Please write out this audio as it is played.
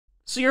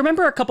So you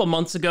remember a couple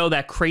months ago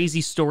that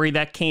crazy story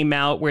that came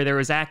out where there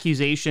was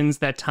accusations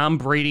that Tom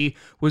Brady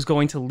was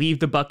going to leave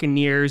the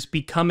Buccaneers,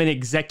 become an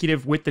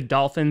executive with the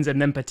Dolphins, and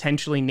then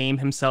potentially name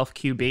himself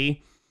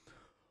QB?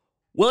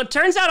 Well, it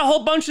turns out a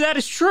whole bunch of that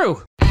is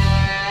true.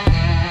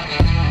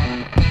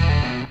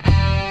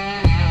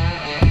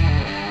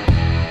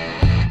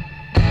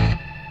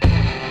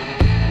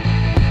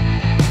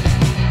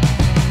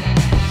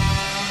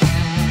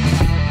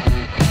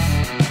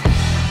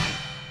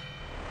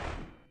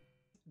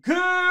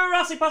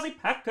 Grossi Posse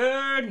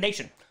Packer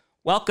Nation.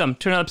 Welcome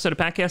to another episode of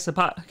Packcast, the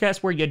podcast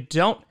where you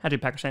don't have to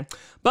be Packers fan,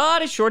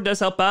 but it sure does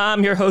help.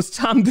 I'm your host,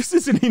 Tom. This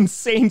is an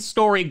insane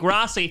story,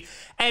 Grossi.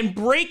 And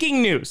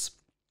breaking news.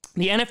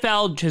 The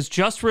NFL has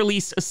just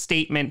released a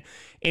statement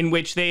in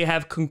which they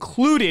have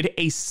concluded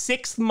a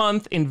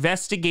 6-month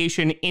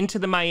investigation into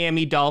the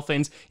Miami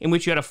Dolphins, in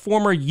which you had a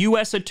former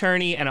U.S.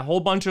 attorney and a whole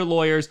bunch of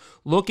lawyers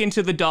look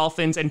into the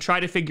Dolphins and try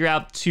to figure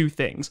out two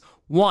things.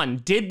 One,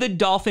 did the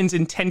Dolphins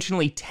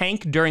intentionally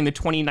tank during the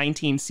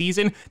 2019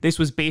 season? This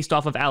was based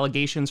off of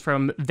allegations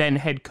from then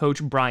head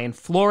coach Brian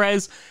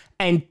Flores.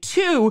 And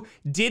two,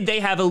 did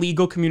they have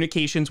illegal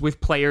communications with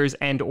players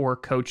and or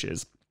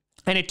coaches?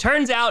 And it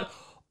turns out,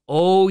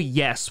 oh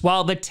yes,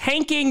 while the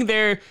tanking,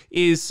 there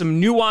is some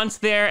nuance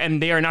there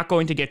and they are not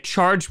going to get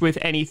charged with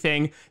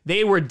anything,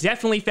 they were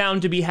definitely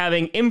found to be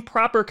having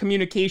improper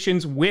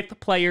communications with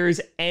players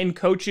and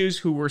coaches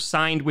who were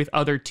signed with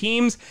other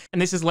teams.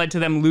 And this has led to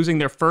them losing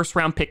their first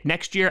round pick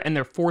next year and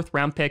their 4th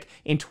round pick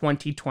in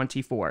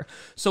 2024.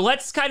 So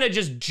let's kind of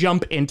just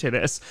jump into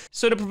this.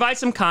 So to provide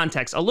some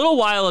context, a little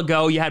while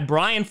ago, you had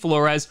Brian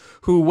Flores,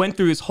 who went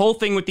through this whole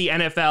thing with the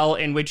NFL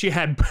in which you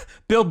had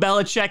Bill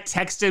Belichick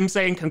text him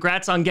saying,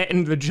 congrats on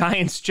getting the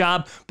Giants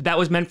job, but that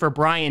was meant for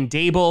Brian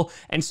Dable.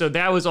 And so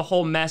that was a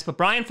whole mess. But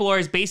Brian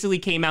Flores basically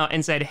came out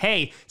and said,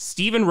 hey,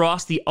 Stephen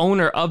Ross, the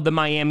owner of the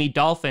Miami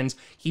Dolphins,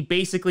 he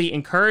basically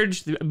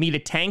encouraged me to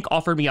tank,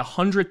 offered me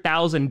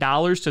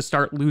 $100,000 to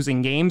start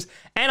losing games.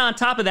 And on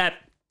top of that,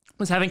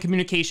 was having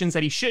communications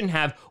that he shouldn't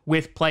have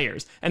with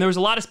players. And there was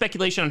a lot of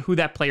speculation on who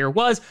that player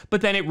was, but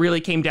then it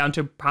really came down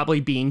to probably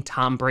being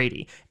Tom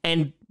Brady.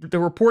 And the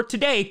report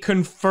today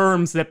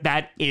confirms that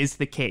that is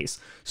the case.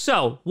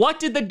 So what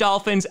did the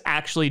Dolphins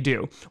actually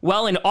do?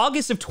 Well, in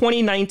August of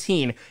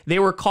 2019, they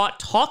were caught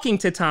talking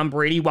to Tom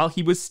Brady while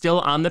he was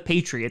still on the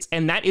Patriots,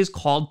 and that is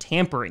called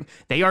tampering.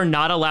 They are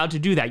not allowed to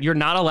do that. You're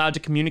not allowed to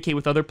communicate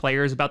with other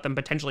players about them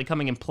potentially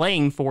coming and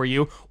playing for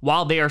you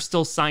while they are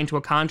still signed to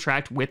a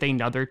contract with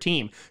another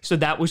team. So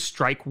that was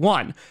strike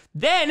one.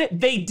 Then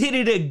they did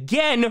it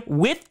again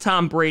with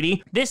Tom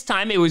Brady. This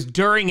time it was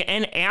during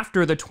and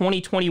after the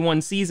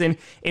 2021 season,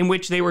 in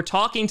which they were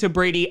talking to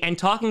Brady and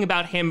talking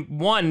about him,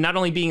 one, not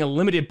only being a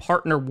limited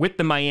partner with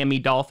the Miami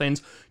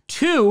Dolphins,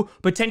 two,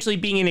 potentially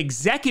being an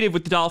executive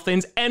with the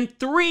Dolphins, and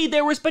three,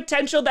 there was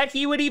potential that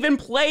he would even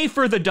play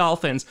for the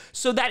Dolphins.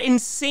 So that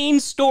insane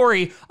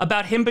story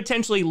about him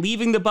potentially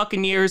leaving the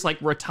Buccaneers, like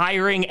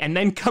retiring and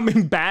then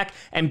coming back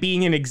and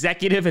being an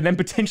executive and then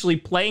potentially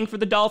playing for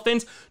the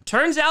Dolphins,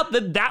 turns out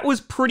that that was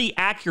pretty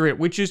accurate,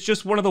 which is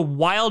just one of the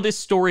wildest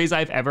stories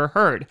I've ever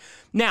heard.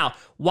 Now,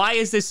 why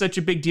is this such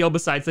a big deal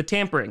besides the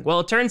tampering? Well,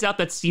 it turns out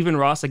that Stephen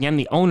Ross, again,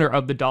 the owner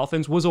of the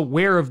Dolphins, was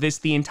aware of this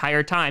the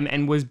entire time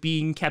and was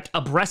being kept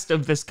abreast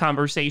of this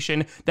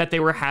conversation that they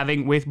were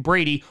having with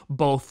Brady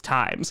both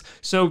times.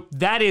 So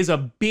that is a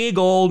big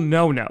old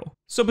no-no.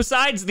 So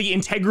besides the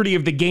integrity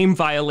of the game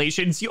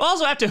violations, you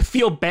also have to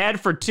feel bad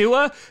for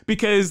Tua,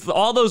 because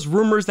all those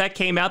rumors that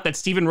came out that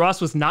Stephen Ross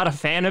was not a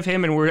fan of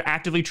him and were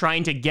actively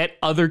trying to get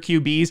other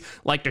QBs,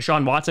 like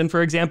Deshaun Watson,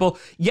 for example,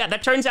 yeah,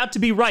 that turns out to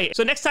be right.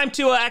 So next time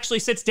Tua actually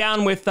sits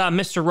down with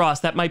Mr. Ross,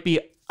 that might be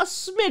a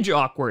smidge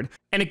awkward.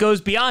 And it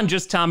goes beyond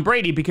just Tom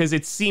Brady, because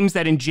it seems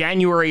that in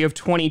January of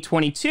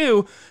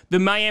 2022, the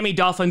Miami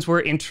Dolphins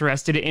were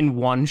interested in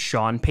one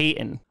Sean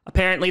Payton.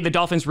 Apparently, the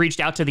Dolphins reached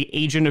out to the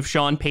agent of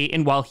Sean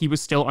Payton while he was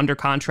still under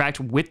contract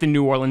with the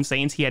New Orleans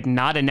Saints. He had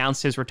not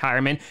announced his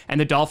retirement, and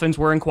the Dolphins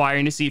were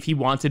inquiring to see if he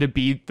wanted to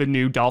be the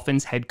new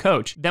Dolphins head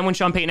coach. Then when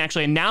Sean Payton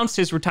actually announced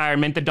his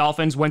retirement, the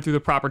Dolphins went through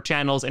the proper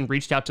channels and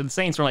reached out to the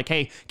Saints. Were like,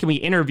 hey, can we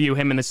interview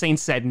him? And the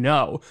Saints said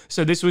no.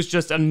 So this was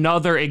just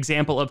another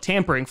example of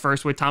tampering,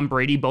 first with Tom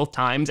Brady both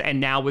times, and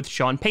now with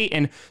Sean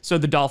Payton. So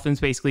the Dolphins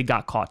basically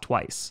got caught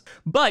twice.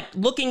 But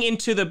looking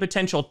into the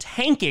potential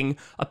tanking,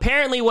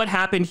 apparently what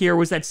happened here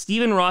was that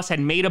Stephen Ross had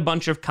made a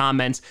bunch of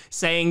comments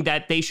saying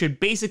that they should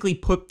basically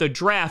put the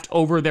draft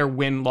over their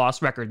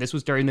win-loss record. This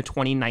was during the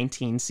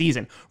 2019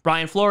 season.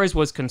 Brian Flores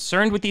was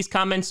concerned with these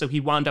comments, so he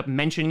wound up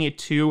mentioning it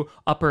to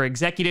upper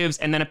executives,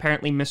 and then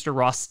apparently Mr.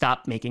 Ross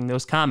stopped making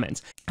those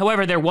comments.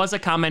 However, there was a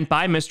comment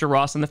by Mr.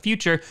 Ross in the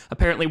future,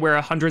 apparently where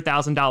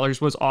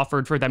 $100,000 was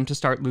offered for them to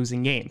start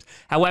losing games.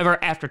 However,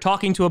 after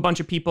talking to a bunch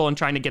of people and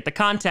trying to get the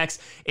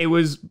context, it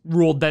was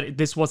ruled that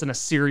this wasn't a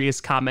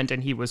serious comment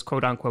and he was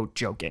quote unquote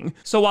joking.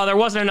 So while there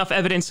wasn't enough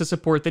evidence to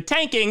support the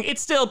tanking, it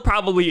still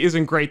probably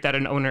isn't great that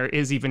an owner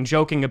is even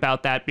joking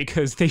about that,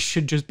 because they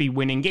should just be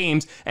winning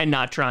games and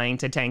not trying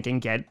to tank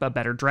and get a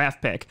better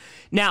draft pick.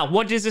 Now,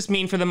 what does this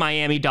mean for the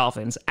Miami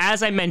Dolphins?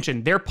 As I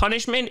mentioned, their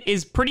punishment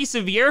is pretty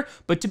severe,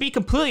 but to be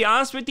completely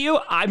honest with you,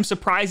 I'm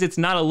surprised it's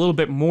not a little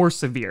bit more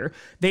severe.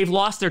 They've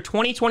lost their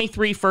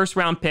 2023 first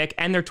round pick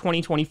and their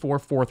 2024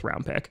 fourth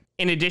round pick.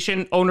 In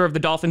addition, owner of the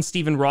Dolphins,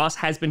 Stephen Ross,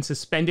 has been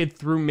suspended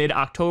through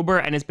mid-October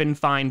and has been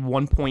fined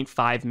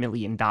 $1.5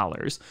 million.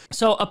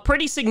 So a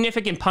pretty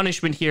significant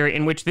punishment here,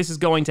 in which this is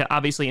going to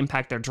obviously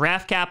impact their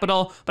draft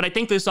capital, but I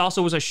think this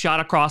also was a shot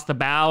across the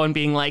bow and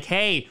being like,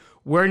 hey,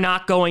 we're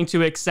not going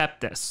to accept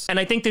this. And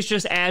I think this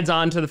just adds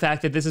on to the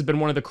fact that this has been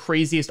one of the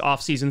craziest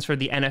off seasons for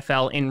the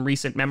NFL in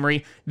recent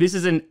memory. This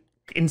is an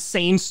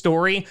insane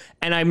story,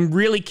 and I'm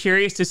really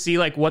curious to see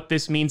like what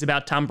this means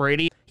about Tom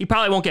Brady. He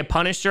probably won't get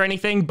punished or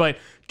anything, but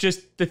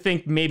just to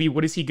think maybe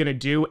what is he going to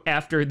do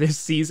after this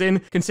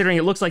season, considering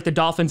it looks like the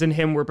Dolphins and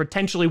him were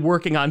potentially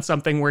working on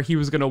something where he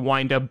was going to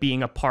wind up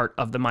being a part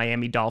of the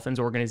Miami Dolphins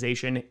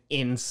organization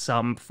in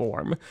some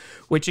form.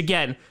 Which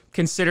again,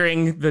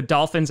 considering the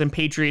Dolphins and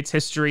Patriots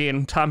history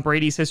and Tom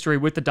Brady's history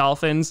with the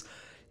Dolphins,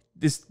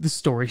 this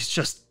story is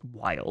just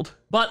wild.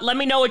 But let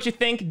me know what you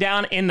think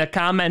down in the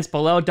comments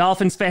below.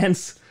 Dolphins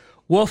fans,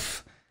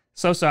 woof,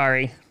 so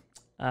sorry.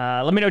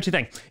 Let me know what you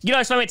think. You can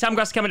always find me at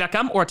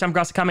TomGrossiComedy.com or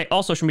TomGrossiComedy,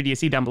 all social media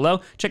see down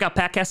below. Check out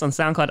podcasts on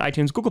SoundCloud,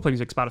 iTunes, Google Play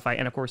Music, Spotify,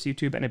 and of course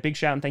YouTube. And a big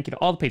shout and thank you to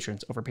all the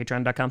patrons over at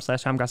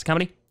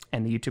patreon.com/TomGrossiComedy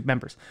and the YouTube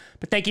members.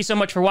 But thank you so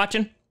much for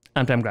watching.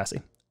 I'm Tom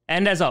Grossi.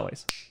 And as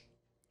always,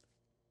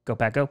 go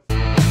Pack Go.